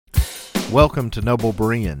Welcome to Noble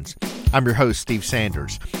Bereans. I'm your host, Steve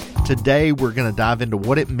Sanders. Today we're going to dive into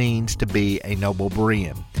what it means to be a Noble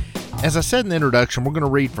Berean. As I said in the introduction, we're going to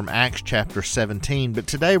read from Acts chapter 17, but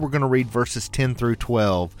today we're going to read verses 10 through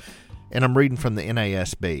 12, and I'm reading from the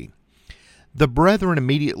NASB. The brethren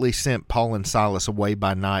immediately sent Paul and Silas away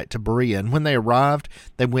by night to Berea, and when they arrived,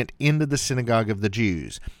 they went into the synagogue of the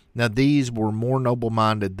Jews. Now these were more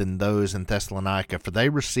noble-minded than those in Thessalonica, for they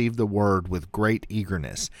received the word with great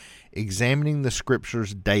eagerness, examining the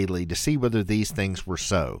Scriptures daily to see whether these things were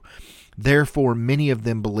so. Therefore many of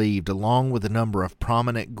them believed, along with a number of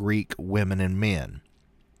prominent Greek women and men.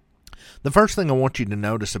 The first thing I want you to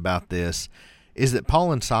notice about this is that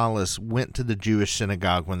Paul and Silas went to the Jewish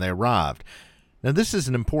synagogue when they arrived. Now, this is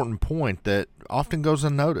an important point that often goes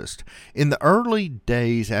unnoticed. In the early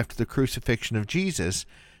days after the crucifixion of Jesus,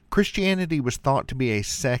 Christianity was thought to be a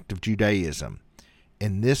sect of Judaism,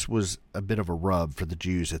 and this was a bit of a rub for the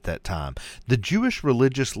Jews at that time. The Jewish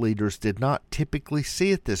religious leaders did not typically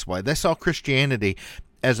see it this way. They saw Christianity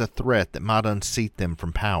as a threat that might unseat them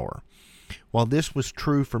from power. While this was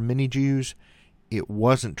true for many Jews, it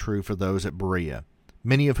wasn't true for those at Berea,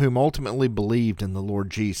 many of whom ultimately believed in the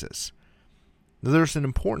Lord Jesus. Now, there's an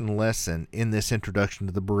important lesson in this introduction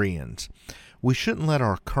to the Bereans. We shouldn't let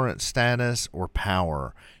our current status or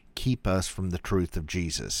power keep us from the truth of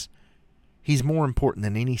Jesus. He's more important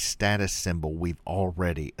than any status symbol we've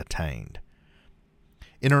already attained.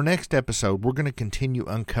 In our next episode, we're going to continue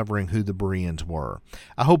uncovering who the Bereans were.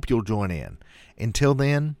 I hope you'll join in. Until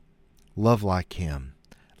then, love like him,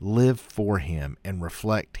 live for him, and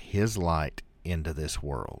reflect his light into this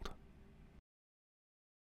world.